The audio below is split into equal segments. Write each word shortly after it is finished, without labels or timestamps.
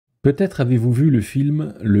Peut-être avez-vous vu le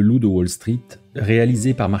film Le loup de Wall Street,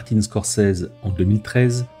 réalisé par Martin Scorsese en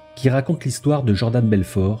 2013, qui raconte l'histoire de Jordan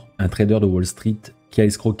Belfort, un trader de Wall Street qui a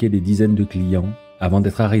escroqué des dizaines de clients avant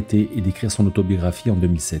d'être arrêté et d'écrire son autobiographie en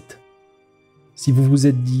 2007. Si vous vous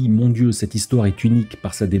êtes dit « Mon Dieu, cette histoire est unique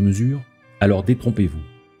par sa démesure », alors détrompez-vous.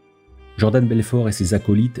 Jordan Belfort et ses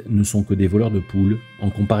acolytes ne sont que des voleurs de poules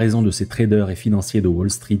en comparaison de ces traders et financiers de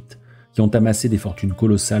Wall Street qui ont amassé des fortunes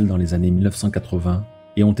colossales dans les années 1980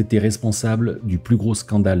 et ont été responsables du plus gros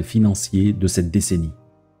scandale financier de cette décennie.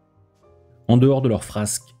 En dehors de leurs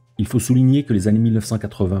frasques, il faut souligner que les années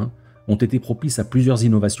 1980 ont été propices à plusieurs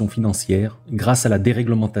innovations financières grâce à la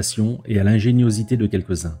déréglementation et à l'ingéniosité de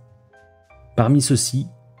quelques-uns. Parmi ceux-ci,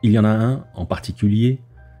 il y en a un, en particulier,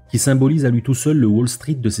 qui symbolise à lui tout seul le Wall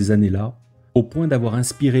Street de ces années-là, au point d'avoir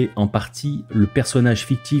inspiré en partie le personnage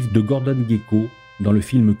fictif de Gordon Gekko dans le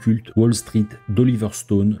film culte Wall Street d'Oliver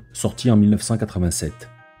Stone, sorti en 1987.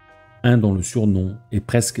 Un dont le surnom est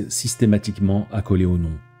presque systématiquement accolé au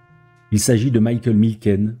nom. Il s'agit de Michael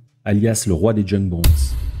Milken, alias le roi des junk bonds.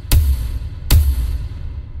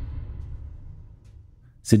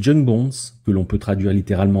 Ces junk bonds, que l'on peut traduire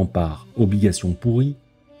littéralement par « obligations pourries »,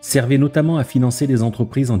 servaient notamment à financer des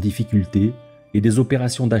entreprises en difficulté et des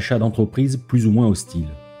opérations d'achat d'entreprises plus ou moins hostiles.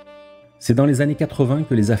 C'est dans les années 80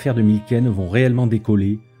 que les affaires de Milken vont réellement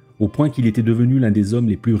décoller, au point qu'il était devenu l'un des hommes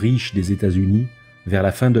les plus riches des États-Unis vers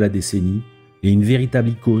la fin de la décennie et une véritable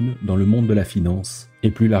icône dans le monde de la finance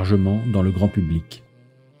et plus largement dans le grand public.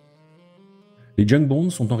 Les junk bonds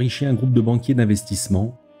ont enrichi un groupe de banquiers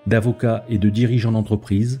d'investissement, d'avocats et de dirigeants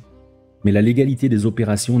d'entreprises, mais la légalité des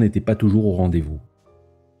opérations n'était pas toujours au rendez-vous.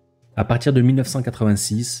 À partir de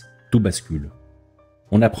 1986, tout bascule.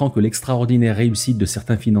 On apprend que l'extraordinaire réussite de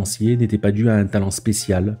certains financiers n'était pas due à un talent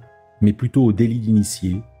spécial, mais plutôt au délit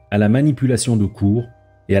d'initié, à la manipulation de cours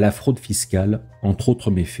et à la fraude fiscale, entre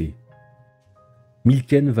autres méfaits.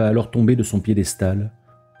 Milken va alors tomber de son piédestal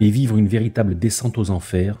et vivre une véritable descente aux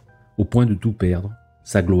enfers, au point de tout perdre,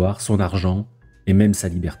 sa gloire, son argent et même sa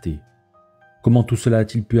liberté. Comment tout cela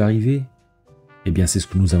a-t-il pu arriver ? Eh bien, c'est ce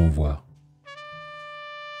que nous allons voir.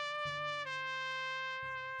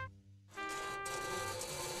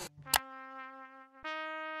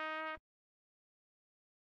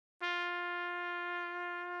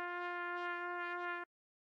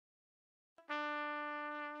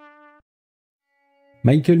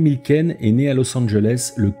 Michael Milken est né à Los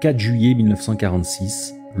Angeles le 4 juillet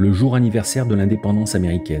 1946, le jour anniversaire de l'indépendance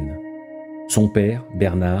américaine. Son père,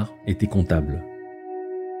 Bernard, était comptable.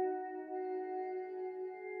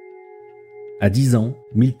 À 10 ans,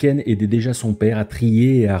 Milken aidait déjà son père à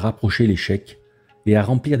trier et à rapprocher les chèques et à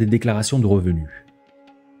remplir des déclarations de revenus.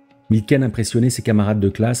 Milken impressionnait ses camarades de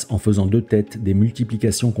classe en faisant de tête des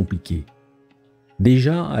multiplications compliquées.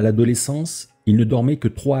 Déjà, à l'adolescence, il ne dormait que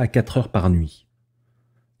 3 à 4 heures par nuit.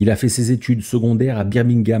 Il a fait ses études secondaires à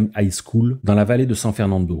Birmingham High School dans la vallée de San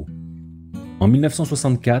Fernando. En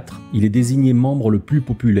 1964, il est désigné membre le plus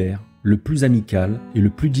populaire, le plus amical et le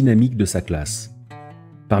plus dynamique de sa classe.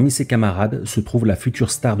 Parmi ses camarades se trouve la future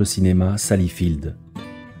star de cinéma Sally Field.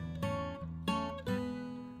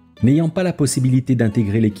 N'ayant pas la possibilité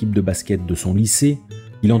d'intégrer l'équipe de basket de son lycée,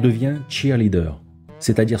 il en devient cheerleader,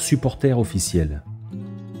 c'est-à-dire supporter officiel.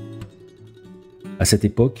 À cette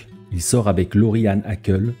époque, il sort avec Lori Ann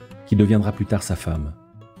Hackle, qui deviendra plus tard sa femme.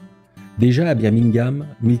 Déjà à Birmingham,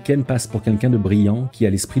 Milken passe pour quelqu'un de brillant qui a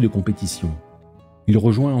l'esprit de compétition. Il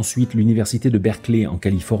rejoint ensuite l'université de Berkeley en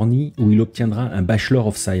Californie où il obtiendra un Bachelor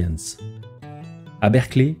of Science. À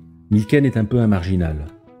Berkeley, Milken est un peu un marginal.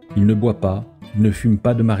 Il ne boit pas, ne fume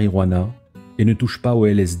pas de marijuana et ne touche pas au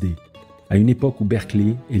LSD, à une époque où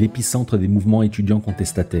Berkeley est l'épicentre des mouvements étudiants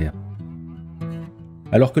contestataires.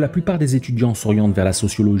 Alors que la plupart des étudiants s'orientent vers la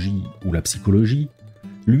sociologie ou la psychologie,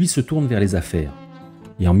 lui se tourne vers les affaires.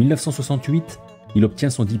 Et en 1968, il obtient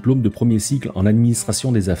son diplôme de premier cycle en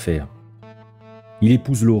administration des affaires. Il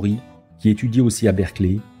épouse Lori, qui étudie aussi à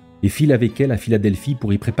Berkeley, et file avec elle à Philadelphie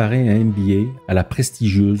pour y préparer un MBA à la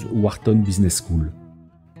prestigieuse Wharton Business School.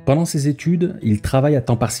 Pendant ses études, il travaille à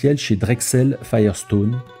temps partiel chez Drexel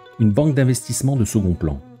Firestone, une banque d'investissement de second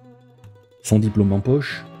plan. Son diplôme en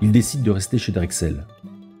poche, il décide de rester chez Drexel.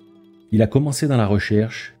 Il a commencé dans la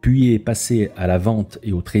recherche, puis est passé à la vente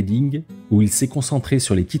et au trading, où il s'est concentré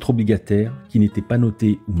sur les titres obligataires qui n'étaient pas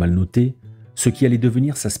notés ou mal notés, ce qui allait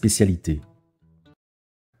devenir sa spécialité.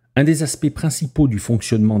 Un des aspects principaux du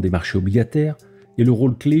fonctionnement des marchés obligataires est le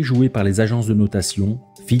rôle clé joué par les agences de notation,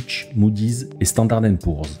 Fitch, Moody's et Standard &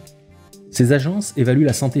 Poor's. Ces agences évaluent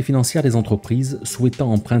la santé financière des entreprises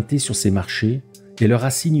souhaitant emprunter sur ces marchés et leur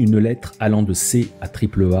assignent une lettre allant de C à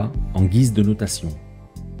AAA en guise de notation.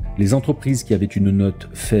 Les entreprises qui avaient une note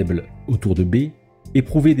faible autour de B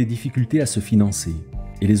éprouvaient des difficultés à se financer,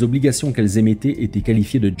 et les obligations qu'elles émettaient étaient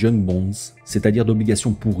qualifiées de junk bonds, c'est-à-dire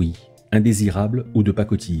d'obligations pourries, indésirables ou de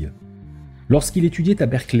pacotille. Lorsqu'il étudiait à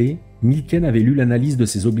Berkeley, Milken avait lu l'analyse de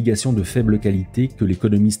ces obligations de faible qualité que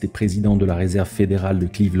l'économiste et président de la Réserve fédérale de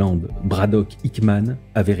Cleveland, Braddock Hickman,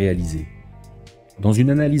 avait réalisée. Dans une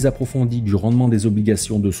analyse approfondie du rendement des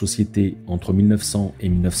obligations de société entre 1900 et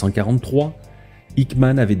 1943,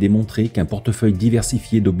 Hickman avait démontré qu'un portefeuille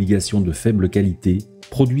diversifié d'obligations de faible qualité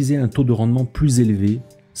produisait un taux de rendement plus élevé,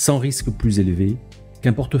 sans risque plus élevé,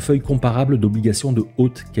 qu'un portefeuille comparable d'obligations de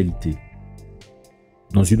haute qualité.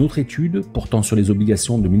 Dans une autre étude, portant sur les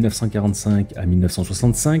obligations de 1945 à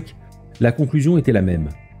 1965, la conclusion était la même.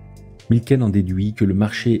 Milken en déduit que le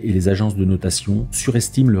marché et les agences de notation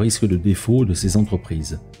surestiment le risque de défaut de ces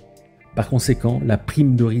entreprises. Par conséquent, la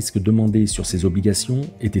prime de risque demandée sur ces obligations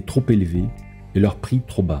était trop élevée et leur prix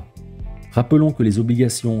trop bas. Rappelons que les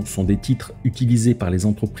obligations sont des titres utilisés par les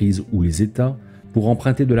entreprises ou les États pour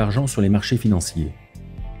emprunter de l'argent sur les marchés financiers.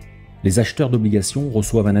 Les acheteurs d'obligations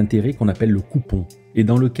reçoivent un intérêt qu'on appelle le coupon, et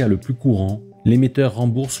dans le cas le plus courant, l'émetteur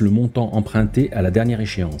rembourse le montant emprunté à la dernière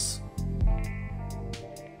échéance.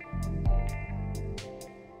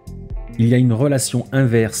 Il y a une relation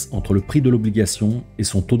inverse entre le prix de l'obligation et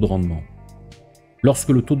son taux de rendement. Lorsque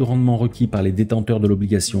le taux de rendement requis par les détenteurs de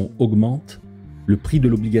l'obligation augmente, le prix de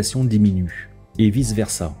l'obligation diminue, et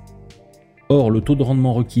vice-versa. Or, le taux de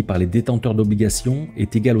rendement requis par les détenteurs d'obligations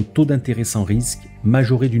est égal au taux d'intérêt sans risque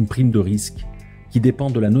majoré d'une prime de risque qui dépend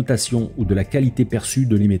de la notation ou de la qualité perçue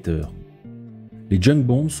de l'émetteur. Les junk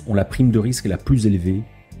bonds ont la prime de risque la plus élevée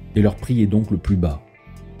et leur prix est donc le plus bas.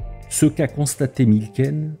 Ce qu'a constaté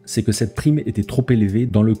Milken, c'est que cette prime était trop élevée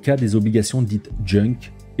dans le cas des obligations dites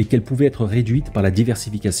junk et qu'elle pouvait être réduite par la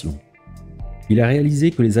diversification. Il a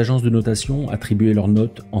réalisé que les agences de notation attribuaient leurs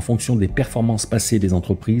notes en fonction des performances passées des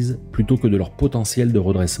entreprises plutôt que de leur potentiel de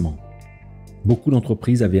redressement. Beaucoup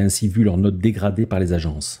d'entreprises avaient ainsi vu leurs notes dégradées par les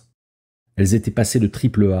agences. Elles étaient passées de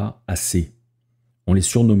AAA à C. On les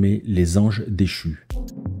surnommait les anges déchus.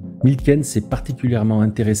 Milken s'est particulièrement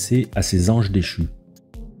intéressé à ces anges déchus.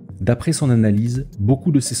 D'après son analyse,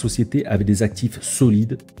 beaucoup de ces sociétés avaient des actifs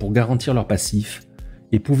solides pour garantir leurs passifs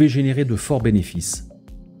et pouvaient générer de forts bénéfices.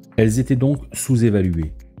 Elles étaient donc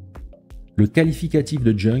sous-évaluées. Le qualificatif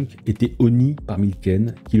de junk était honni par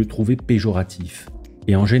Milken, qui le trouvait péjoratif,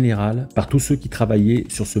 et en général par tous ceux qui travaillaient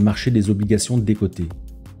sur ce marché des obligations décotées.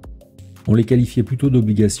 On les qualifiait plutôt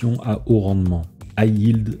d'obligations à haut rendement, high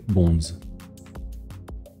yield bonds.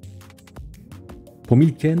 Pour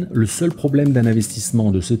Milken, le seul problème d'un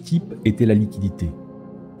investissement de ce type était la liquidité.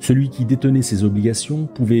 Celui qui détenait ces obligations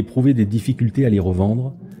pouvait éprouver des difficultés à les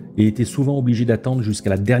revendre et était souvent obligé d'attendre jusqu'à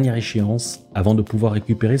la dernière échéance avant de pouvoir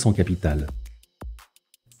récupérer son capital.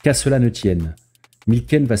 Qu'à cela ne tienne,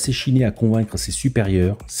 Milken va s'échiner à convaincre ses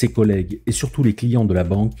supérieurs, ses collègues et surtout les clients de la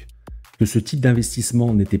banque que ce type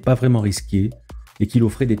d'investissement n'était pas vraiment risqué et qu'il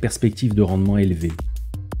offrait des perspectives de rendement élevées.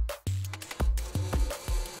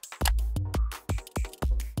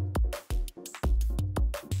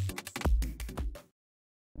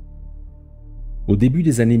 Au début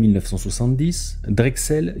des années 1970,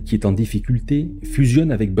 Drexel, qui est en difficulté,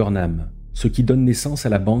 fusionne avec Burnham, ce qui donne naissance à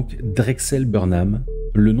la banque Drexel Burnham,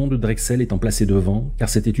 le nom de Drexel étant placé devant car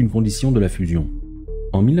c'était une condition de la fusion.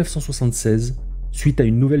 En 1976, suite à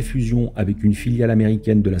une nouvelle fusion avec une filiale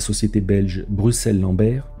américaine de la société belge Drexel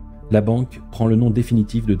Lambert, la banque prend le nom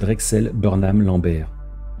définitif de Drexel Burnham Lambert.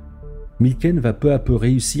 Milken va peu à peu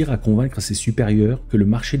réussir à convaincre ses supérieurs que le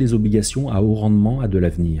marché des obligations à haut rendement a de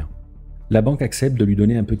l'avenir. La banque accepte de lui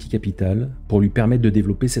donner un petit capital pour lui permettre de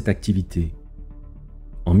développer cette activité.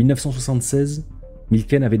 En 1976,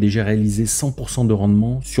 Milken avait déjà réalisé 100% de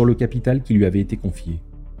rendement sur le capital qui lui avait été confié.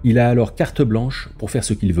 Il a alors carte blanche pour faire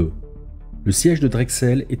ce qu'il veut. Le siège de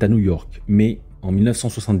Drexel est à New York, mais en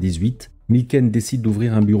 1978, Milken décide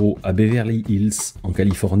d'ouvrir un bureau à Beverly Hills, en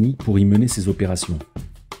Californie, pour y mener ses opérations.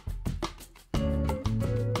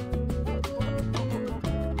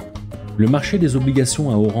 Le marché des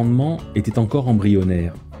obligations à haut rendement était encore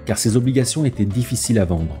embryonnaire, car ces obligations étaient difficiles à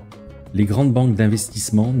vendre. Les grandes banques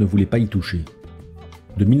d'investissement ne voulaient pas y toucher.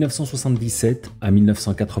 De 1977 à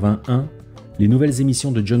 1981, les nouvelles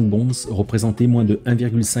émissions de junk bonds représentaient moins de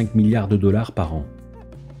 1,5 milliard de dollars par an.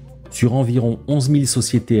 Sur environ 11 000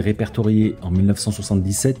 sociétés répertoriées en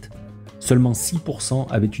 1977, seulement 6%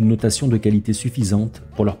 avaient une notation de qualité suffisante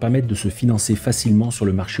pour leur permettre de se financer facilement sur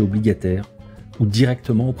le marché obligataire ou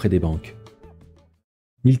directement auprès des banques.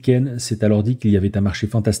 Milken s'est alors dit qu'il y avait un marché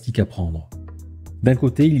fantastique à prendre. D'un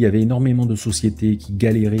côté, il y avait énormément de sociétés qui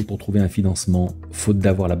galéraient pour trouver un financement, faute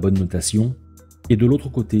d'avoir la bonne notation, Et de l'autre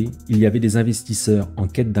côté, il y avait des investisseurs en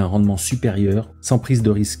quête d'un rendement supérieur, sans prise de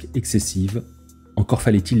risque excessive. Encore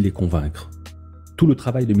fallait-il les convaincre. Tout le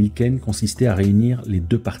travail de Milken consistait à réunir les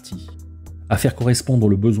deux parties, à faire correspondre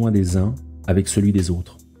le besoin des uns avec celui des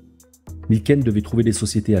autres. Milken devait trouver des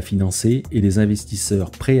sociétés à financer et des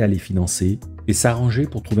investisseurs prêts à les financer et s'arranger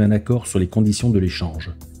pour trouver un accord sur les conditions de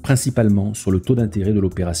l'échange, principalement sur le taux d'intérêt de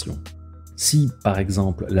l'opération. Si, par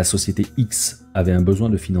exemple, la société X avait un besoin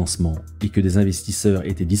de financement et que des investisseurs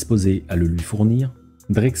étaient disposés à le lui fournir,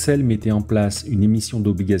 Drexel mettait en place une émission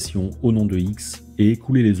d'obligations au nom de X et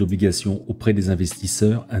écoulait les obligations auprès des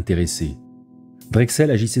investisseurs intéressés.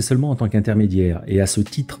 Drexel agissait seulement en tant qu'intermédiaire et à ce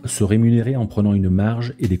titre se rémunérait en prenant une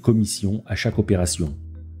marge et des commissions à chaque opération.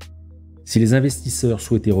 Si les investisseurs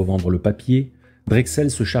souhaitaient revendre le papier,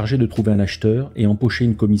 Drexel se chargeait de trouver un acheteur et empochait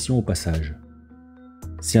une commission au passage.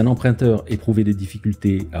 Si un emprunteur éprouvait des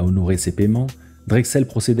difficultés à honorer ses paiements, Drexel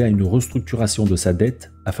procédait à une restructuration de sa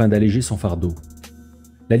dette afin d'alléger son fardeau.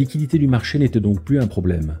 La liquidité du marché n'était donc plus un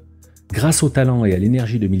problème. Grâce au talent et à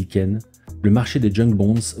l'énergie de Milken, le marché des junk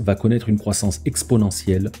bonds va connaître une croissance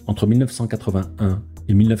exponentielle entre 1981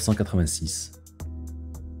 et 1986.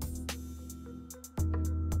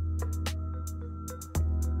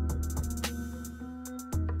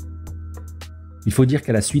 Il faut dire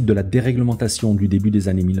qu'à la suite de la déréglementation du début des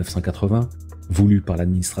années 1980, voulue par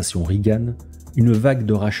l'administration Reagan, une vague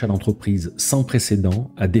de rachats d'entreprises sans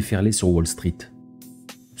précédent a déferlé sur Wall Street.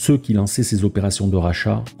 Ceux qui lançaient ces opérations de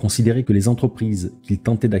rachat considéraient que les entreprises qu'ils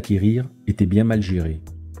tentaient d'acquérir étaient bien mal gérées,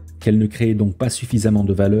 qu'elles ne créaient donc pas suffisamment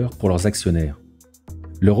de valeur pour leurs actionnaires.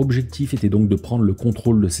 Leur objectif était donc de prendre le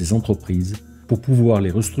contrôle de ces entreprises pour pouvoir les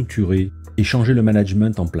restructurer et changer le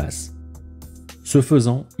management en place. Ce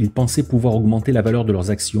faisant, ils pensaient pouvoir augmenter la valeur de leurs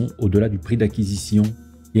actions au-delà du prix d'acquisition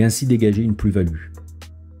et ainsi dégager une plus-value.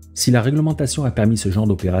 Si la réglementation a permis ce genre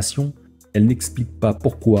d'opération, elle n'explique pas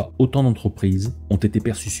pourquoi autant d'entreprises ont été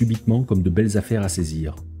perçues subitement comme de belles affaires à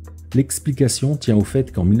saisir. L'explication tient au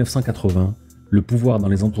fait qu'en 1980, le pouvoir dans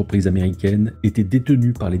les entreprises américaines était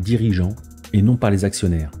détenu par les dirigeants et non par les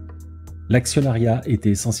actionnaires. L'actionnariat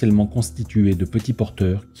était essentiellement constitué de petits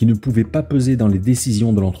porteurs qui ne pouvaient pas peser dans les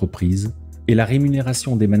décisions de l'entreprise et la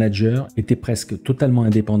rémunération des managers était presque totalement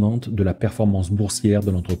indépendante de la performance boursière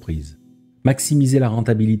de l'entreprise. Maximiser la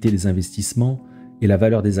rentabilité des investissements et la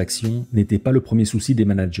valeur des actions n'était pas le premier souci des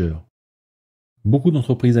managers. Beaucoup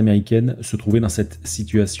d'entreprises américaines se trouvaient dans cette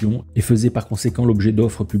situation et faisaient par conséquent l'objet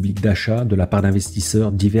d'offres publiques d'achat de la part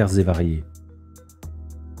d'investisseurs divers et variés.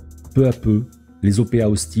 Peu à peu, les OPA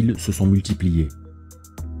hostiles se sont multipliés.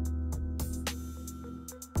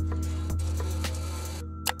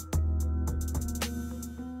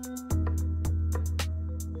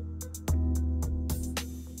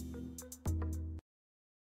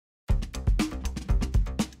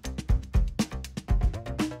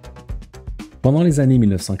 Pendant les années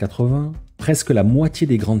 1980, presque la moitié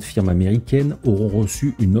des grandes firmes américaines auront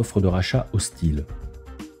reçu une offre de rachat hostile.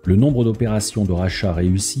 Le nombre d'opérations de rachat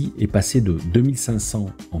réussies est passé de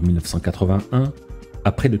 2500 en 1981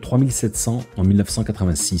 à près de 3700 en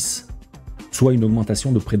 1986, soit une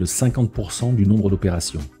augmentation de près de 50% du nombre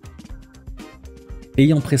d'opérations.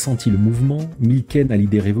 Ayant pressenti le mouvement, Milken a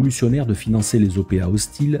l'idée révolutionnaire de financer les OPA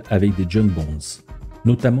hostiles avec des junk bonds,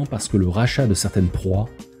 notamment parce que le rachat de certaines proies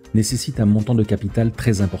nécessite un montant de capital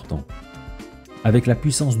très important. Avec la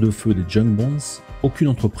puissance de feu des junk bonds, aucune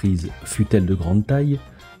entreprise, fût-elle de grande taille,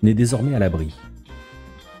 n'est désormais à l'abri.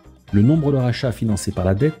 Le nombre de rachats financés par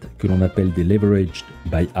la dette, que l'on appelle des leveraged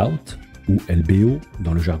buyout, ou LBO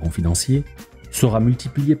dans le jargon financier, sera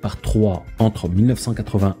multiplié par 3 entre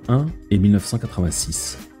 1981 et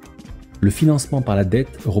 1986. Le financement par la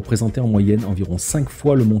dette représentait en moyenne environ 5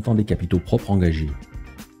 fois le montant des capitaux propres engagés.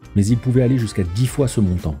 Mais il pouvait aller jusqu'à 10 fois ce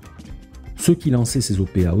montant. Ceux qui lançaient ces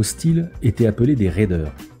OPA hostiles étaient appelés des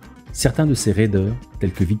raiders. Certains de ces raiders,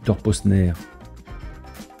 tels que Victor Posner,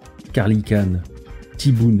 Carly Kahn,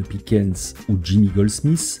 T. Boone Pickens ou Jimmy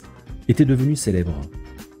Goldsmith, étaient devenus célèbres.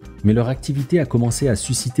 Mais leur activité a commencé à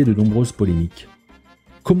susciter de nombreuses polémiques.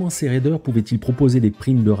 Comment ces raiders pouvaient-ils proposer des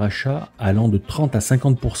primes de rachat allant de 30 à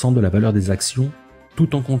 50% de la valeur des actions,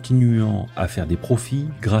 tout en continuant à faire des profits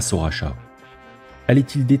grâce au rachat ?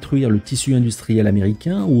 Allait-il détruire le tissu industriel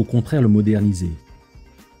américain ou au contraire le moderniser ?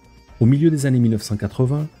 Au milieu des années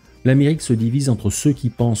 1980, l'Amérique se divise entre ceux qui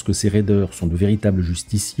pensent que ces raiders sont de véritables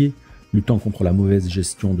justiciers, luttant contre la mauvaise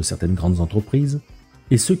gestion de certaines grandes entreprises,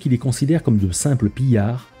 et ceux qui les considèrent comme de simples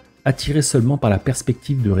pillards, attirés seulement par la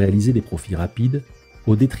perspective de réaliser des profits rapides,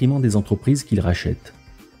 au détriment des entreprises qu'ils rachètent.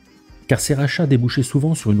 Car ces rachats débouchaient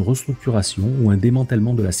souvent sur une restructuration ou un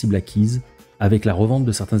démantèlement de la cible acquise, avec la revente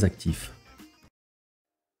de certains actifs.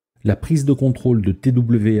 La prise de contrôle de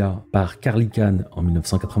TWA par Carl Icahn en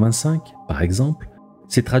 1985, par exemple,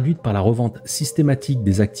 s'est traduite par la revente systématique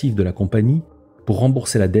des actifs de la compagnie pour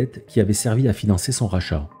rembourser la dette qui avait servi à financer son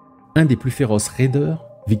rachat. Un des plus féroces raiders,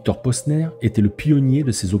 Victor Posner, était le pionnier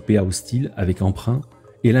de ces OPA hostiles avec emprunt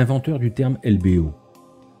et l'inventeur du terme LBO.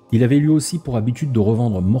 Il avait lui aussi pour habitude de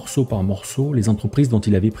revendre morceau par morceau les entreprises dont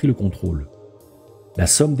il avait pris le contrôle. La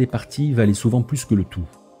somme des parties valait souvent plus que le tout.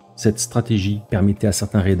 Cette stratégie permettait à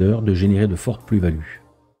certains raiders de générer de fortes plus-values.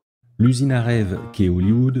 L'usine à rêve qu'est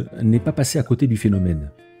Hollywood n'est pas passée à côté du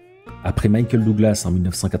phénomène. Après Michael Douglas en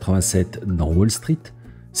 1987 dans Wall Street,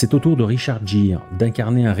 c'est au tour de Richard Gere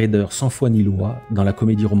d'incarner un raider sans foi ni loi dans la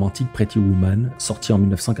comédie romantique Pretty Woman sortie en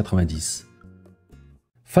 1990.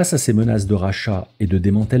 Face à ces menaces de rachat et de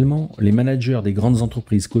démantèlement, les managers des grandes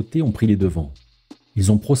entreprises cotées ont pris les devants.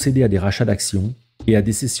 Ils ont procédé à des rachats d'actions et à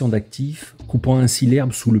des cessions d'actifs, coupant ainsi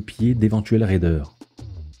l'herbe sous le pied d'éventuels raiders.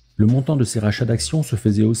 Le montant de ces rachats d'actions se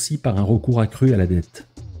faisait aussi par un recours accru à la dette.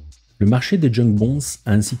 Le marché des junk bonds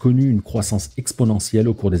a ainsi connu une croissance exponentielle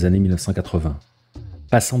au cours des années 1980,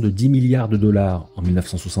 passant de 10 milliards de dollars en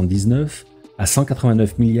 1979 à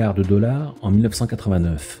 189 milliards de dollars en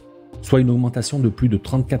 1989, soit une augmentation de plus de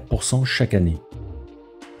 34% chaque année.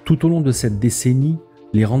 Tout au long de cette décennie,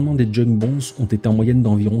 les rendements des junk bonds ont été en moyenne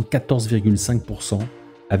d'environ 14,5%,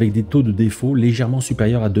 avec des taux de défaut légèrement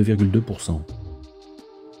supérieurs à 2,2%.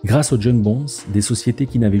 Grâce aux junk bonds, des sociétés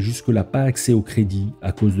qui n'avaient jusque-là pas accès au crédit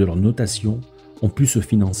à cause de leur notation ont pu se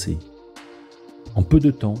financer. En peu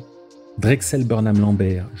de temps, Drexel Burnham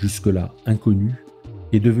Lambert, jusque-là inconnu,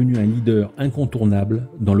 est devenu un leader incontournable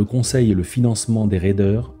dans le conseil et le financement des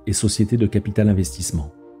raiders et sociétés de capital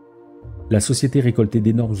investissement. La société récoltait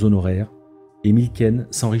d'énormes honoraires et Milken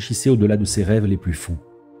s'enrichissait au-delà de ses rêves les plus fous.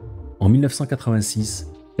 En 1986,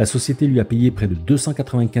 la société lui a payé près de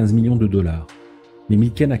 295 millions de dollars. Mais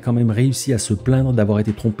Milken a quand même réussi à se plaindre d'avoir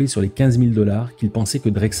été trompé sur les 15 000 dollars qu'il pensait que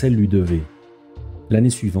Drexel lui devait. L'année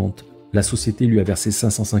suivante, la société lui a versé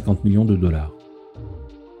 550 millions de dollars.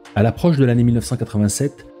 À l'approche de l'année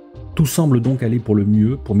 1987, tout semble donc aller pour le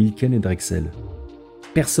mieux pour Milken et Drexel.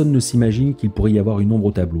 Personne ne s'imagine qu'il pourrait y avoir une ombre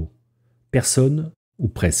au tableau. Personne, ou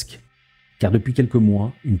presque. Car depuis quelques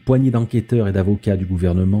mois, une poignée d'enquêteurs et d'avocats du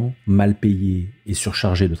gouvernement, mal payés et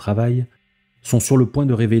surchargés de travail, sont sur le point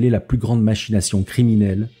de révéler la plus grande machination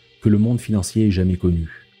criminelle que le monde financier ait jamais connue.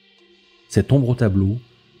 Cette ombre au tableau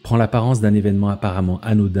prend l'apparence d'un événement apparemment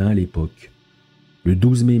anodin à l'époque. Le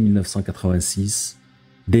 12 mai 1986,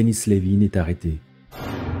 Dennis Levin est arrêté.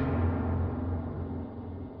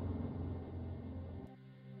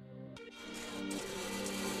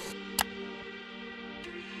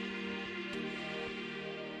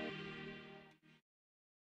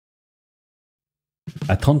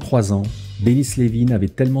 À 33 ans, Dennis Levin avait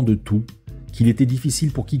tellement de tout qu'il était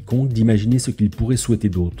difficile pour quiconque d'imaginer ce qu'il pourrait souhaiter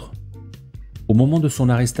d'autre. Au moment de son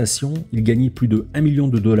arrestation, il gagnait plus de 1 million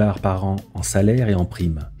de dollars par an en salaire et en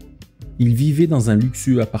primes. Il vivait dans un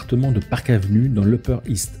luxueux appartement de Park Avenue dans l'Upper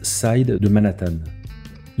East Side de Manhattan.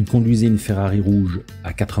 Il conduisait une Ferrari rouge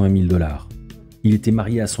à 80 000 dollars. Il était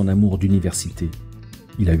marié à son amour d'université.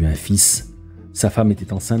 Il a eu un fils. Sa femme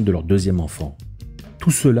était enceinte de leur deuxième enfant. Tout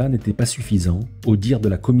cela n'était pas suffisant, au dire de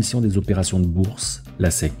la Commission des opérations de bourse, la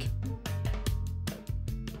SEC.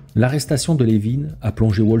 L'arrestation de Levin a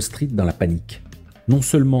plongé Wall Street dans la panique, non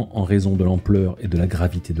seulement en raison de l'ampleur et de la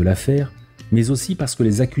gravité de l'affaire, mais aussi parce que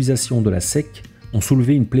les accusations de la SEC ont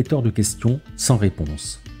soulevé une pléthore de questions sans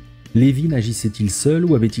réponse. Levin agissait-il seul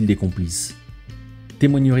ou avait-il des complices?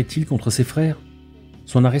 Témoignerait-il contre ses frères?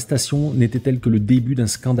 Son arrestation n'était-elle que le début d'un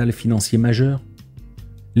scandale financier majeur?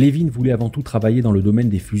 Levin voulait avant tout travailler dans le domaine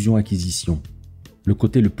des fusions-acquisitions, le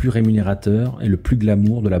côté le plus rémunérateur et le plus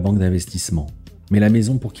glamour de la banque d'investissement. Mais la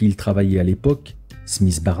maison pour qui il travaillait à l'époque,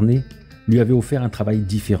 Smith Barney, lui avait offert un travail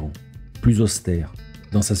différent, plus austère,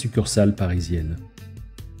 dans sa succursale parisienne.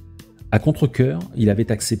 À contre-cœur, il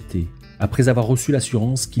avait accepté, après avoir reçu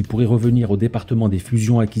l'assurance qu'il pourrait revenir au département des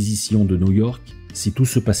fusions-acquisitions de New York si tout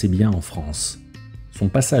se passait bien en France. Son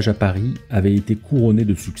passage à Paris avait été couronné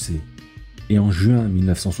de succès. Et en juin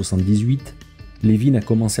 1978, Levin a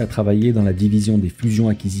commencé à travailler dans la division des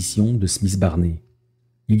fusions-acquisitions de Smith Barney.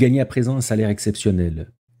 Il gagnait à présent un salaire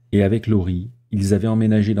exceptionnel, et avec Laurie, ils avaient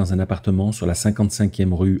emménagé dans un appartement sur la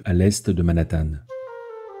 55e rue à l'est de Manhattan.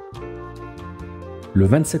 Le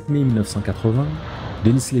 27 mai 1980,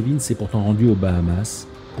 Dennis Levin s'est pourtant rendu aux Bahamas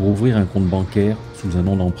pour ouvrir un compte bancaire sous un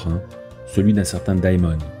nom d'emprunt, celui d'un certain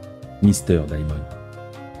Diamond, Mr. Diamond.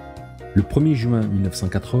 Le 1er juin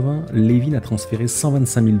 1980, Levin a transféré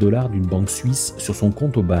 125 000 dollars d'une banque suisse sur son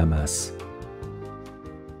compte aux Bahamas.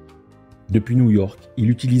 Depuis New York, il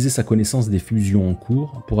utilisait sa connaissance des fusions en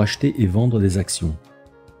cours pour acheter et vendre des actions.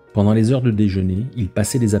 Pendant les heures de déjeuner, il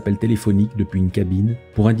passait des appels téléphoniques depuis une cabine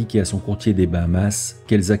pour indiquer à son courtier des Bahamas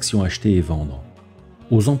quelles actions acheter et vendre.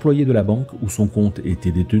 Aux employés de la banque où son compte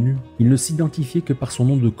était détenu, il ne s'identifiait que par son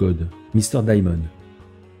nom de code, Mr. Diamond.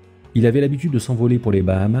 Il avait l'habitude de s'envoler pour les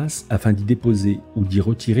Bahamas afin d'y déposer ou d'y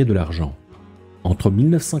retirer de l'argent. Entre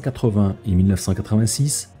 1980 et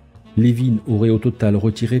 1986, Levin aurait au total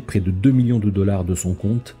retiré près de 2 millions de dollars de son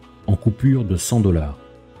compte en coupures de 100 dollars.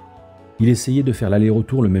 Il essayait de faire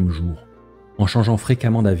l'aller-retour le même jour, en changeant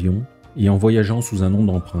fréquemment d'avion et en voyageant sous un nom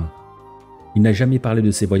d'emprunt. Il n'a jamais parlé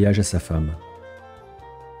de ses voyages à sa femme.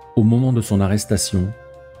 Au moment de son arrestation,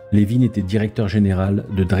 Levin était directeur général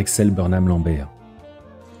de Drexel Burnham Lambert.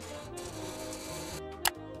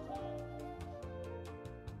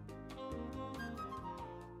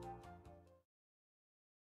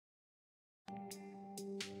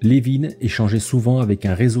 Levin échangeait souvent avec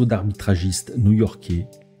un réseau d'arbitragistes new-yorkais,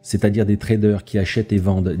 c'est-à-dire des traders qui achètent et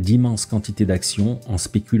vendent d'immenses quantités d'actions en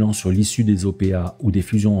spéculant sur l'issue des OPA ou des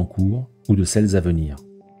fusions en cours ou de celles à venir.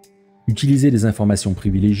 Utiliser des informations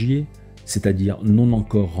privilégiées, c'est-à-dire non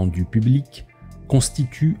encore rendues publiques,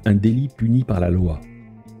 constitue un délit puni par la loi.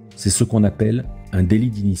 C'est ce qu'on appelle un délit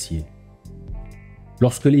d'initié.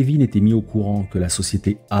 Lorsque Levin était mis au courant que la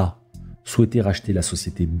société A souhaitait racheter la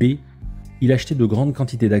société B, il achetait de grandes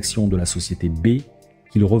quantités d'actions de la société B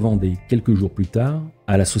qu'il revendait quelques jours plus tard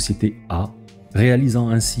à la société A, réalisant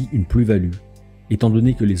ainsi une plus-value, étant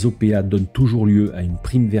donné que les OPA donnent toujours lieu à une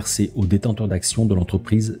prime versée aux détenteurs d'actions de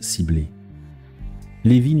l'entreprise ciblée.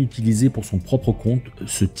 Levin utilisait pour son propre compte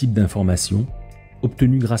ce type d'informations,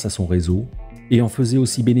 obtenues grâce à son réseau, et en faisait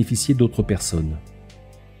aussi bénéficier d'autres personnes.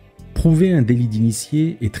 Prouver un délit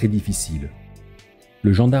d'initié est très difficile.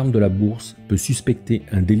 Le gendarme de la bourse peut suspecter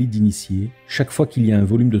un délit d'initié chaque fois qu'il y a un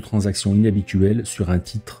volume de transactions inhabituel sur un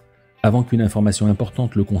titre, avant qu'une information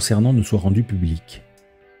importante le concernant ne soit rendue publique.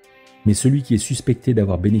 Mais celui qui est suspecté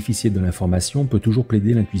d'avoir bénéficié de l'information peut toujours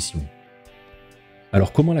plaider l'intuition.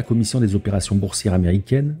 Alors comment la Commission des opérations boursières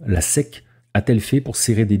américaines, la SEC, a-t-elle fait pour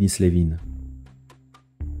serrer Dennis Levin?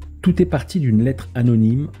 Tout est parti d'une lettre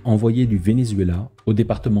anonyme envoyée du Venezuela au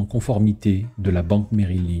département conformité de la banque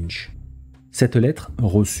Merrill Lynch. Cette lettre,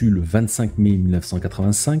 reçue le 25 mai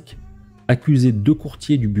 1985, accusait 2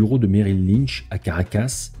 courtiers du bureau de Merrill Lynch à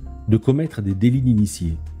Caracas de commettre des délits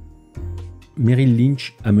d'initiés. Merrill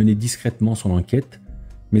Lynch a mené discrètement son enquête,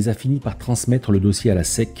 mais a fini par transmettre le dossier à la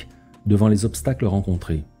SEC devant les obstacles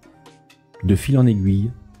rencontrés. De fil en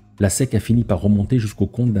aiguille, la SEC a fini par remonter jusqu'au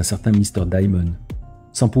compte d'un certain Mr. Diamond,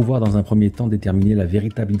 sans pouvoir dans un premier temps déterminer la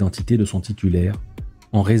véritable identité de son titulaire,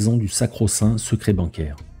 en raison du sacro-saint secret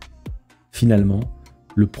bancaire. Finalement,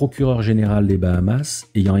 le procureur général des Bahamas,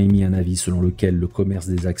 ayant émis un avis selon lequel le commerce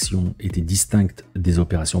des actions était distinct des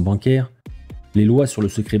opérations bancaires, les lois sur le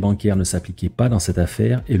secret bancaire ne s'appliquaient pas dans cette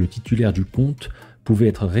affaire et le titulaire du compte pouvait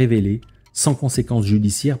être révélé sans conséquences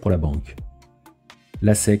judiciaires pour la banque.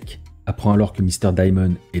 La SEC apprend alors que Mr.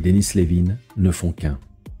 Diamond et Dennis Levin ne font qu'un.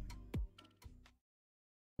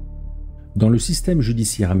 Dans le système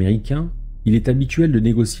judiciaire américain, il est habituel de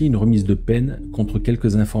négocier une remise de peine contre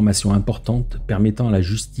quelques informations importantes permettant à la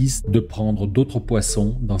justice de prendre d'autres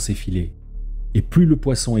poissons dans ses filets. Et plus le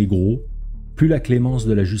poisson est gros, plus la clémence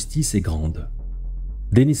de la justice est grande.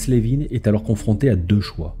 Dennis Levin est alors confronté à 2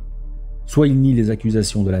 choix. Soit il nie les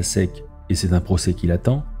accusations de la SEC et c'est un procès qui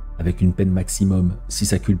l'attend, avec une peine maximum si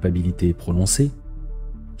sa culpabilité est prononcée,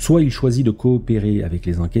 soit il choisit de coopérer avec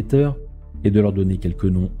les enquêteurs et de leur donner quelques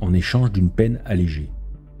noms en échange d'une peine allégée.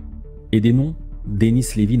 Et des noms, Dennis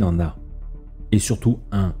Levin en a. Et surtout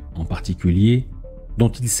un en particulier, dont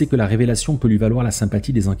il sait que la révélation peut lui valoir la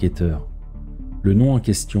sympathie des enquêteurs. Le nom en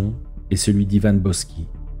question est celui d'Ivan Boesky.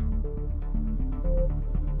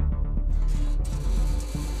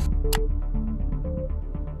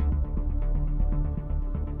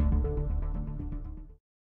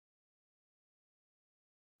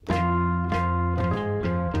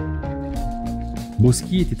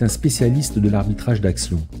 Boesky était un spécialiste de l'arbitrage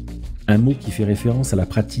d'actions. Un mot qui fait référence à la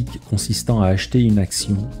pratique consistant à acheter une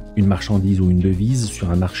action, une marchandise ou une devise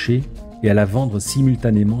sur un marché et à la vendre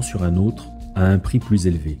simultanément sur un autre à un prix plus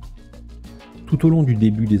élevé. Tout au long du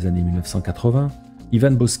début des années 1980,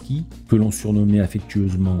 Ivan Boesky, que l'on surnommait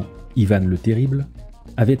affectueusement Ivan le Terrible,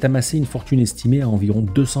 avait amassé une fortune estimée à environ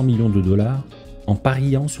 200 millions de dollars en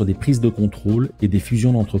pariant sur des prises de contrôle et des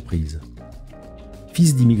fusions d'entreprises.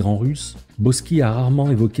 Fils d'immigrants russes, Boesky a rarement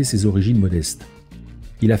évoqué ses origines modestes.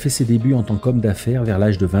 Il a fait ses débuts en tant qu'homme d'affaires vers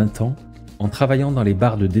l'âge de 20 ans, en travaillant dans les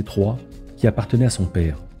bars de Détroit qui appartenaient à son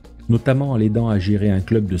père. notamment en l'aidant à gérer un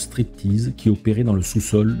club de striptease qui opérait dans le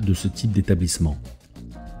sous-sol de ce type d'établissement.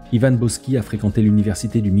 Ivan Boski a fréquenté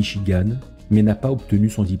l'université du Michigan, mais n'a pas obtenu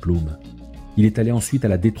son diplôme. Il est allé ensuite à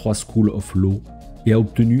la Detroit School of Law et a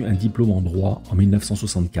obtenu un diplôme en droit en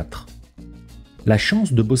 1964. La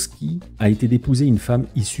chance de Boski a été d'épouser une femme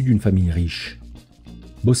issue d'une famille riche.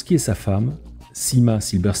 Boski et sa femme, Sima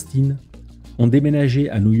Silberstein, ont déménagé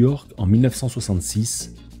à New York en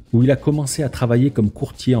 1966, où il a commencé à travailler comme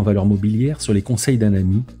courtier en valeurs mobilières sur les conseils d'un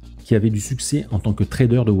ami qui avait du succès en tant que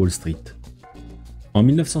trader de Wall Street. En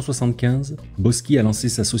 1975, Boski a lancé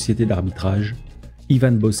sa société d'arbitrage,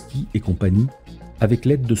 Ivan Boski et compagnie, avec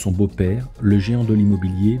l'aide de son beau-père, le géant de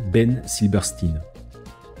l'immobilier Ben Silberstein.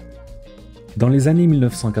 Dans les années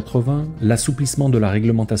 1980, l'assouplissement de la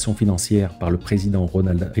réglementation financière par le président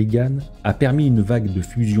Ronald Reagan a permis une vague de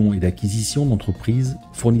fusions et d'acquisitions d'entreprises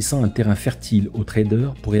fournissant un terrain fertile aux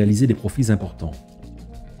traders pour réaliser des profits importants.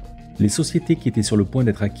 Les sociétés qui étaient sur le point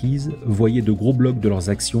d'être acquises voyaient de gros blocs de leurs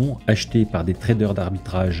actions achetés par des traders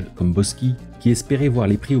d'arbitrage comme Boski qui espéraient voir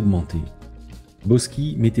les prix augmenter.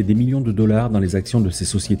 Boski mettait des millions de dollars dans les actions de ces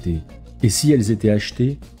sociétés, et si elles étaient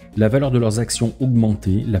achetées, la valeur de leurs actions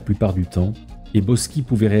augmentait la plupart du temps, et Boski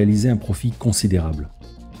pouvait réaliser un profit considérable.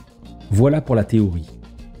 Voilà pour la théorie.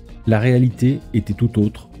 La réalité était tout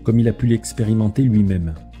autre, comme il a pu l'expérimenter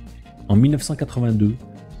lui-même. En 1982,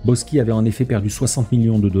 Boski avait en effet perdu 60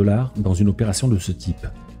 millions de dollars dans une opération de ce type.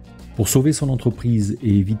 Pour sauver son entreprise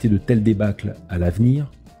et éviter de tels débâcles à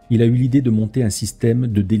l'avenir, il a eu l'idée de monter un système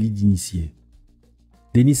de délit d'initié.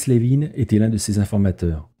 Dennis Levin était l'un de ses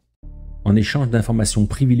informateurs. En échange d'informations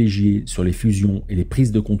privilégiées sur les fusions et les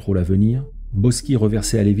prises de contrôle à venir, Boski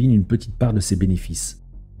reversait à Levin une petite part de ses bénéfices.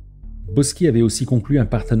 Boski avait aussi conclu un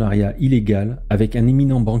partenariat illégal avec un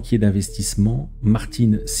éminent banquier d'investissement,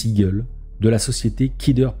 Martin Siegel, de la société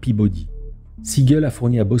Kidder Peabody. Siegel a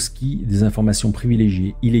fourni à Boski des informations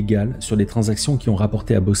privilégiées illégales sur des transactions qui ont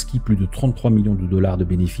rapporté à Boski plus de 33 millions de dollars de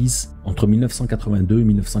bénéfices entre 1982 et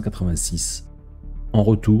 1986. En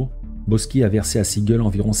retour, Boski a versé à Siegel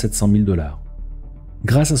environ 700 000 dollars.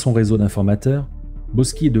 Grâce à son réseau d'informateurs,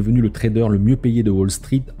 Boski est devenu le trader le mieux payé de Wall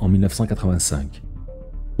Street en 1985.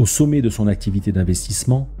 Au sommet de son activité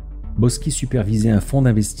d'investissement, Boski supervisait un fonds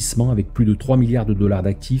d'investissement avec plus de 3 milliards de dollars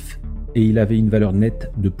d'actifs et il avait une valeur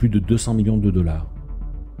nette de plus de 200 millions de dollars.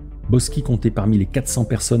 Boski comptait parmi les 400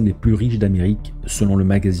 personnes les plus riches d'Amérique selon le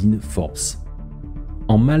magazine Forbes.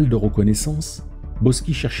 En mal de reconnaissance,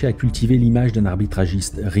 Boski cherchait à cultiver l'image d'un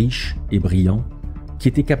arbitragiste riche et brillant qui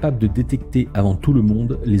était capable de détecter avant tout le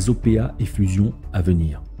monde les OPA et fusions à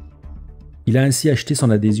venir. Il a ainsi acheté son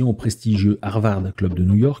adhésion au prestigieux Harvard Club de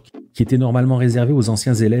New York, qui était normalement réservé aux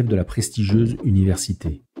anciens élèves de la prestigieuse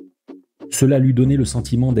université. Cela lui donnait le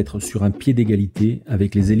sentiment d'être sur un pied d'égalité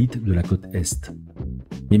avec les élites de la côte Est.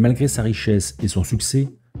 Mais malgré sa richesse et son succès,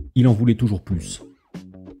 il en voulait toujours plus.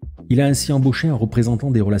 Il a ainsi embauché un représentant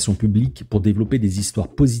des relations publiques pour développer des histoires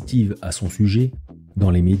positives à son sujet, dans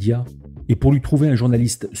les médias, et pour lui trouver un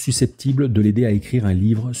journaliste susceptible de l'aider à écrire un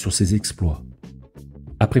livre sur ses exploits.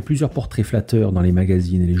 Après plusieurs portraits flatteurs dans les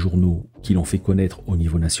magazines et les journaux qui l'ont fait connaître au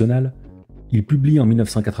niveau national, il publie en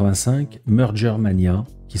 1985 Merger Mania,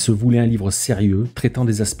 qui se voulait un livre sérieux traitant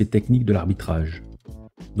des aspects techniques de l'arbitrage.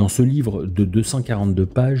 Dans ce livre de 242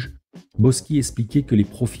 pages, Boski expliquait que les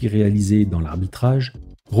profits réalisés dans l'arbitrage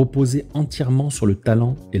reposaient entièrement sur le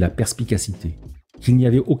talent et la perspicacité, qu'il n'y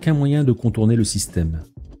avait aucun moyen de contourner le système.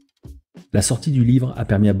 La sortie du livre a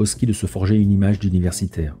permis à Boski de se forger une image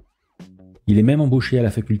d'universitaire. Il est même embauché à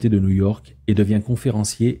la faculté de New York et devient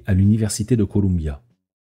conférencier à l'université de Columbia.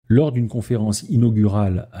 Lors d'une conférence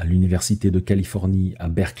inaugurale à l'université de Californie à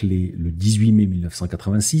Berkeley le 18 mai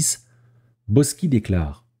 1986, Boski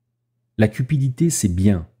déclare « La cupidité, c'est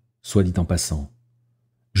bien, soit dit en passant.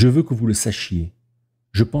 Je veux que vous le sachiez.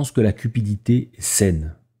 Je pense que la cupidité est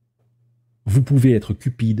saine. Vous pouvez être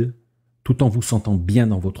cupide tout en vous sentant bien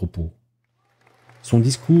dans votre peau. » Son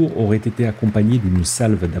discours aurait été accompagné d'une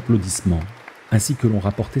salve d'applaudissements, ainsi que l'ont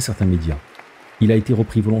rapporté certains médias. Il a été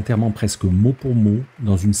repris volontairement presque mot pour mot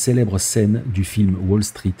dans une célèbre scène du film Wall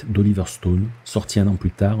Street d'Oliver Stone, sorti un an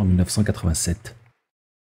plus tard en 1987.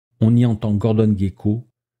 On y entend Gordon Gekko,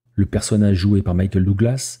 le personnage joué par Michael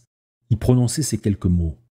Douglas, y prononcer ces quelques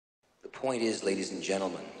mots. The point is, ladies and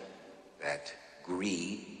gentlemen, that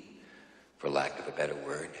greed, for lack of a better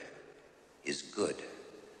word, is good.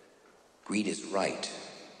 Greed is right.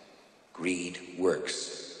 Greed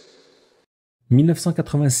works.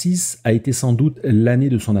 1986 a été sans doute l'année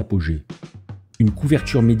de son apogée. Une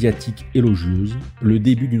couverture médiatique élogieuse, le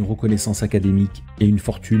début d'une reconnaissance académique et une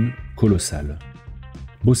fortune colossale.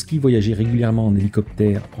 Boski voyageait régulièrement en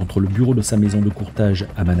hélicoptère entre le bureau de sa maison de courtage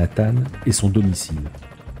à Manhattan et son domicile.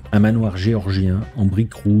 Un manoir géorgien en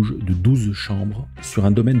briques rouges de 12 chambres sur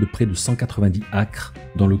un domaine de près de 190 acres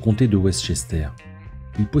dans le comté de Westchester.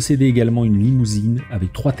 Il possédait également une limousine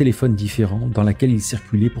avec 3 téléphones différents dans laquelle il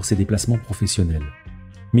circulait pour ses déplacements professionnels.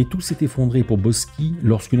 Mais tout s'est effondré pour Boski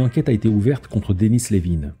lorsqu'une enquête a été ouverte contre Dennis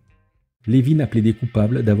Levin. Levin a plaidé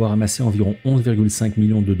coupable d'avoir amassé environ 11,5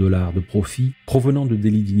 millions de dollars de profits provenant de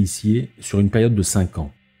délits d'initiés sur une période de 5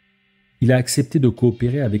 ans. Il a accepté de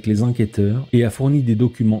coopérer avec les enquêteurs et a fourni des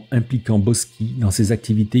documents impliquant Boski dans ses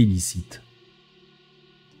activités illicites.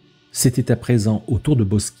 C'était à présent au tour de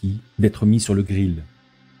Boski d'être mis sur le grill.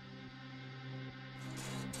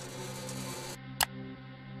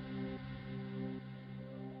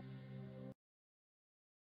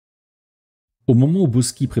 Au moment où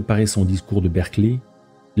Boski préparait son discours de Berkeley,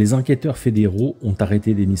 les enquêteurs fédéraux ont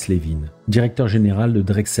arrêté Dennis Levin, directeur général de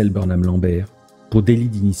Drexel Burnham Lambert, pour délit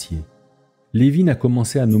d'initié. Levin a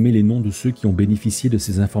commencé à nommer les noms de ceux qui ont bénéficié de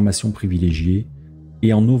ces informations privilégiées,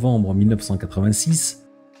 et en novembre 1986,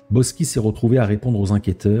 Boski s'est retrouvé à répondre aux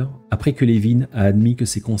enquêteurs après que Levin a admis que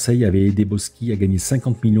ses conseils avaient aidé Boski à gagner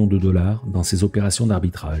 50 millions de dollars dans ses opérations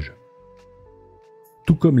d'arbitrage.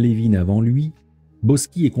 Tout comme Levin avant lui,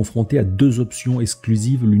 Boski est confronté à 2 options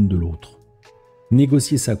exclusives l'une de l'autre.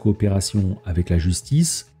 Négocier sa coopération avec la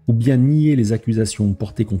justice ou bien nier les accusations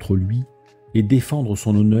portées contre lui et défendre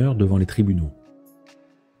son honneur devant les tribunaux.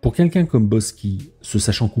 Pour quelqu'un comme Boski, se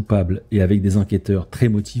sachant coupable et avec des enquêteurs très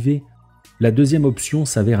motivés, la deuxième option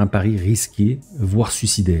s'avère un pari risqué, voire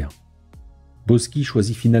suicidaire. Boski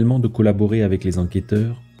choisit finalement de collaborer avec les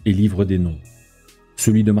enquêteurs et livre des noms.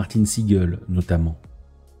 Celui de Martin Siegel notamment.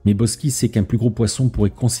 Mais Boski sait qu'un plus gros poisson pourrait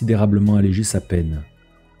considérablement alléger sa peine.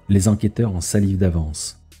 Les enquêteurs en salivent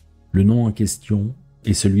d'avance. Le nom en question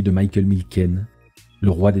est celui de Michael Milken, le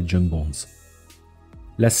roi des junk bonds.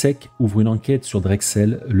 La SEC ouvre une enquête sur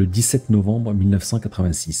Drexel le 17 novembre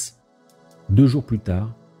 1986. 2 jours plus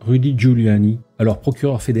tard, Rudolph Giulliani, alors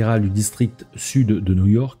procureur fédéral du district sud de New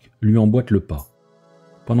York, lui emboîte le pas.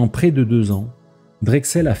 Pendant près de 2 ans,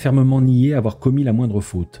 Drexel a fermement nié avoir commis la moindre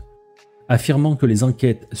faute, affirmant que les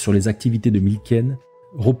enquêtes sur les activités de Milken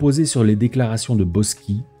reposaient sur les déclarations de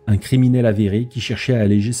Boski, un criminel avéré qui cherchait à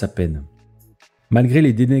alléger sa peine. Malgré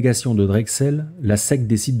les dénégations de Drexel, la SEC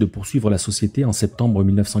décide de poursuivre la société en septembre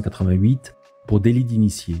 1988 pour délit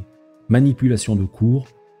d'initié, manipulation de cours,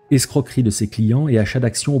 escroquerie de ses clients et achat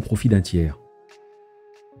d'actions au profit d'un tiers.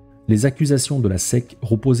 Les accusations de la SEC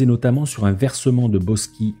reposaient notamment sur un versement de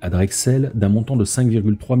Boski à Drexel d'un montant de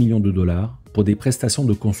 5,3 millions de dollars pour des prestations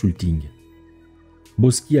de consulting.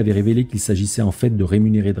 Boski avait révélé qu'il s'agissait en fait de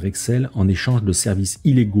rémunérer Drexel en échange de services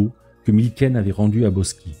illégaux que Milken avait rendus à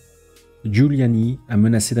Boski. Giuliani a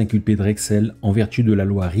menacé d'inculper Drexel en vertu de la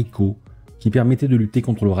loi RICO qui permettait de lutter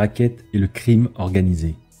contre le racket et le crime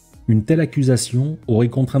organisé. Une telle accusation aurait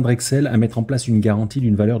contraint Drexel à mettre en place une garantie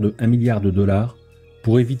d'une valeur de 1 milliard de dollars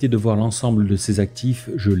pour éviter de voir l'ensemble de ses actifs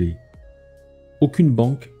gelés. Aucune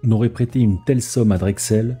banque n'aurait prêté une telle somme à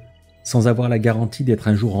Drexel sans avoir la garantie d'être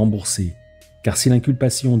un jour remboursé, car si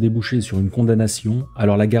l'inculpation débouchait sur une condamnation,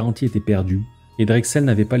 alors la garantie était perdue et Drexel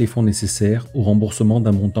n'avait pas les fonds nécessaires au remboursement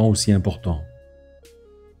d'un montant aussi important.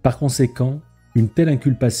 Par conséquent, une telle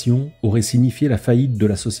inculpation aurait signifié la faillite de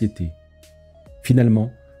la société.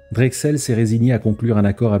 Finalement, Drexel s'est résigné à conclure un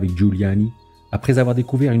accord avec Giuliani après avoir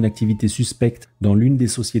découvert une activité suspecte dans l'une des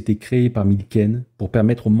sociétés créées par Milken pour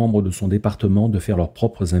permettre aux membres de son département de faire leurs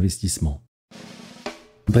propres investissements.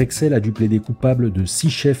 Drexel a dû plaider coupable de 6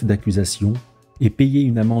 chefs d'accusation et payer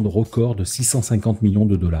une amende record de 650 millions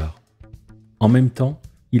de dollars. En même temps,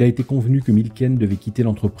 il a été convenu que Milken devait quitter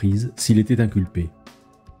l'entreprise s'il était inculpé.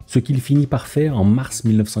 Ce qu'il finit par faire en mars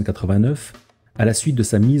 1989, à la suite de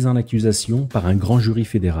sa mise en accusation par un grand jury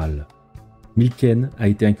fédéral. Milken a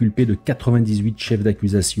été inculpé de 98 chefs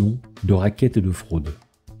d'accusation, de racket et de fraude.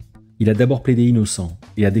 Il a d'abord plaidé innocent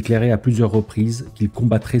et a déclaré à plusieurs reprises qu'il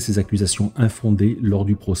combattrait ces accusations infondées lors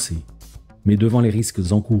du procès. Mais devant les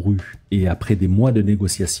risques encourus et après des mois de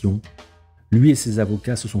négociations, lui et ses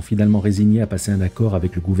avocats se sont finalement résignés à passer un accord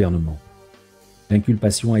avec le gouvernement.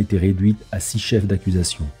 L'inculpation a été réduite à 6 chefs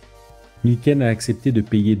d'accusation. Milken a accepté de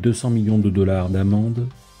payer 200 millions de dollars d'amende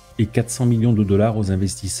et 400 millions de dollars aux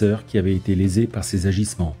investisseurs qui avaient été lésés par ses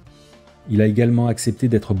agissements. Il a également accepté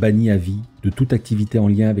d'être banni à vie de toute activité en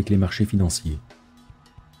lien avec les marchés financiers.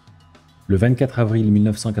 Le 24 avril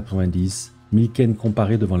 1990, Milken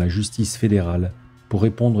comparaît devant la justice fédérale pour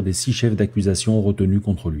répondre des 6 chefs d'accusation retenus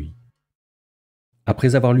contre lui.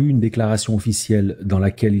 Après avoir lu une déclaration officielle dans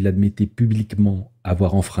laquelle il admettait publiquement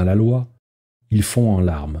avoir enfreint la loi, il fond en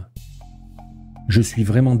larmes. Je suis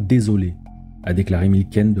vraiment désolé, a déclaré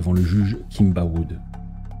Milken devant le juge Kimba Wood.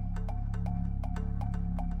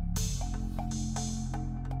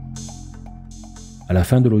 À la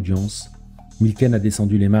fin de l'audience, Milken a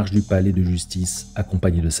descendu les marches du palais de justice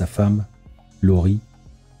accompagné de sa femme, Lori,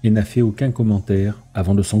 et n'a fait aucun commentaire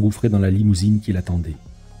avant de s'engouffrer dans la limousine qui l'attendait.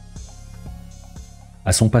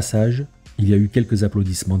 À son passage, il y a eu quelques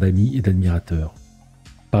applaudissements d'amis et d'admirateurs,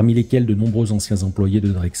 parmi lesquels de nombreux anciens employés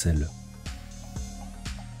de Drexel.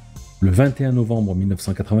 Le 21 novembre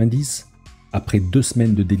 1990, après 2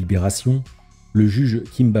 semaines de délibération, le juge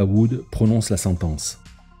Kimba Wood prononce la sentence.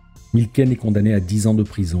 Milken est condamné à 10 ans de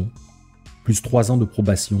prison, plus 3 ans de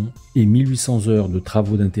probation et 1800 heures de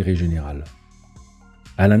travaux d'intérêt général.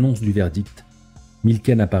 À l'annonce du verdict,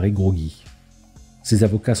 Milken apparaît groggy. Ses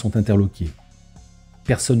avocats sont interloqués.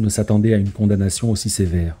 Personne ne s'attendait à une condamnation aussi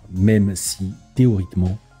sévère, même si,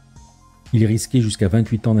 théoriquement, il risquait jusqu'à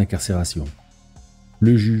 28 ans d'incarcération.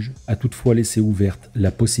 Le juge a toutefois laissé ouverte la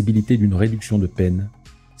possibilité d'une réduction de peine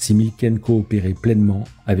si Milken coopérait pleinement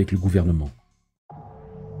avec le gouvernement.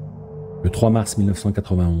 Le 3 mars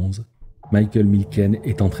 1991, Michael Milken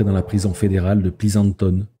est entré dans la prison fédérale de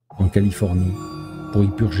Pleasanton, en Californie, pour y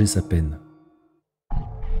purger sa peine.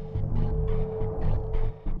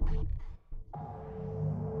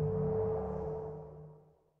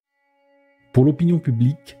 Pour l'opinion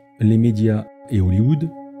publique, les médias et Hollywood,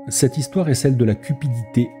 cette histoire est celle de la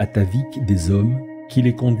cupidité atavique des hommes qui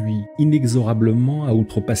les conduit inexorablement à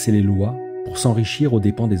outrepasser les lois pour s'enrichir aux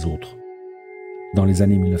dépens des autres. Dans les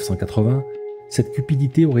années 1980, cette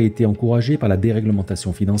cupidité aurait été encouragée par la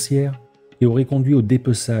déréglementation financière et aurait conduit au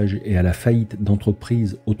dépeçage et à la faillite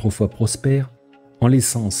d'entreprises autrefois prospères en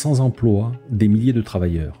laissant sans emploi des milliers de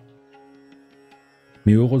travailleurs.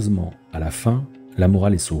 Mais heureusement, à la fin, la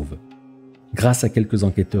morale est sauve. Grâce à quelques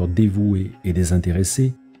enquêteurs dévoués et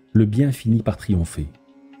désintéressés, le bien finit par triompher.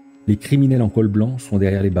 Les criminels en col blanc sont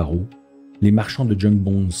derrière les barreaux, les marchands de junk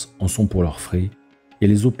bonds en sont pour leurs frais, et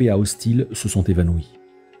les OPA hostiles se sont évanouis.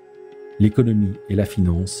 L'économie et la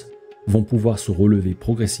finance vont pouvoir se relever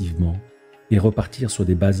progressivement et repartir sur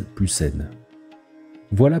des bases plus saines.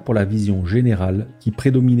 Voilà pour la vision générale qui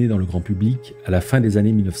prédominait dans le grand public à la fin des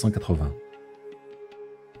années 1980.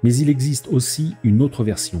 Mais il existe aussi une autre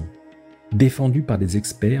version, défendue par des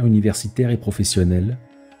experts universitaires et professionnels,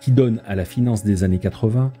 qui donne à la finance des années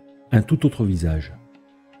 80 un tout autre visage.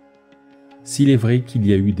 S'il est vrai qu'il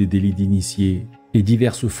y a eu des délits d'initiés et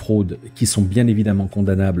diverses fraudes qui sont bien évidemment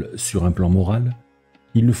condamnables sur un plan moral,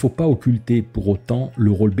 il ne faut pas occulter pour autant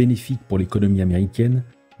le rôle bénéfique pour l'économie américaine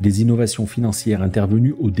des innovations financières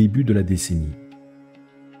intervenues au début de la décennie.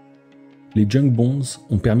 Les junk bonds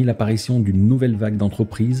ont permis l'apparition d'une nouvelle vague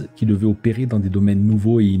d'entreprises qui devaient opérer dans des domaines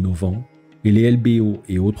nouveaux et innovants, et les LBO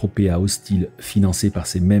et autres OPA hostiles financés par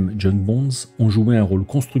ces mêmes junk bonds ont joué un rôle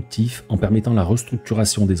constructif en permettant la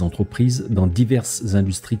restructuration des entreprises dans diverses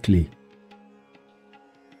industries clés.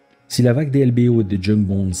 Si la vague des LBO et des junk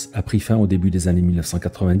bonds a pris fin au début des années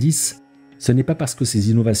 1990, ce n'est pas parce que ces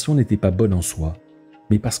innovations n'étaient pas bonnes en soi,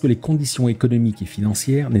 mais parce que les conditions économiques et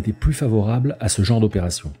financières n'étaient plus favorables à ce genre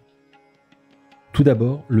d'opération. Tout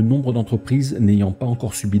d'abord, le nombre d'entreprises n'ayant pas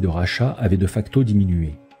encore subi de rachat avait de facto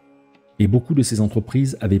diminué. Et beaucoup de ces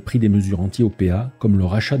entreprises avaient pris des mesures anti-OPA comme le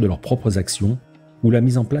rachat de leurs propres actions ou la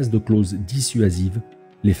mise en place de clauses dissuasives,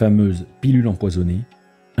 les fameuses pilules empoisonnées,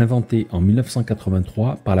 inventées en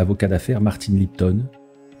 1983 par l'avocat d'affaires Martin Lipton,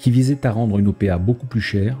 qui visait à rendre une OPA beaucoup plus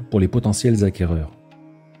chère pour les potentiels acquéreurs.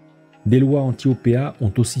 Des lois anti-OPA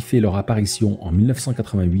ont aussi fait leur apparition en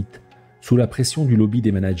 1988 sous la pression du lobby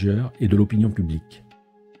des managers et de l'opinion publique.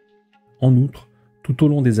 En outre, tout au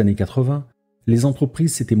long des années 80, les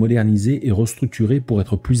entreprises s'étaient modernisées et restructurées pour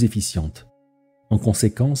être plus efficientes. En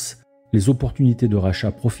conséquence, les opportunités de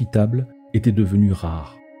rachat profitables étaient devenues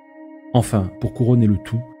rares. Enfin, pour couronner le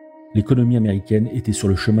tout, l'économie américaine était sur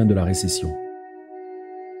le chemin de la récession.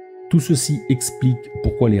 Tout ceci explique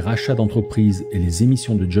pourquoi les rachats d'entreprises et les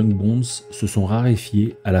émissions de junk bonds se sont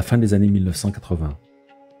raréfiés à la fin des années 1980.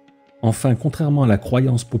 Enfin, contrairement à la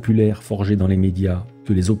croyance populaire forgée dans les médias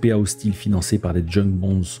que les OPA hostiles financés par des junk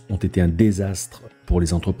bonds ont été un désastre pour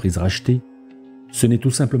les entreprises rachetées, ce n'est tout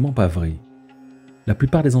simplement pas vrai. La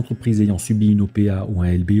plupart des entreprises ayant subi une OPA ou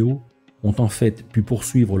un LBO ont en fait pu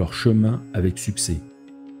poursuivre leur chemin avec succès.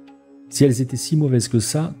 Si elles étaient si mauvaises que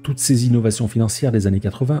ça, toutes ces innovations financières des années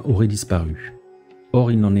 80 auraient disparu.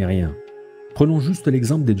 Or, il n'en est rien. Prenons juste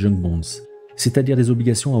l'exemple des junk bonds, c'est-à-dire des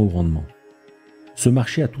obligations à haut rendement. Ce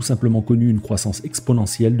marché a tout simplement connu une croissance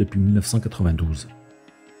exponentielle depuis 1992.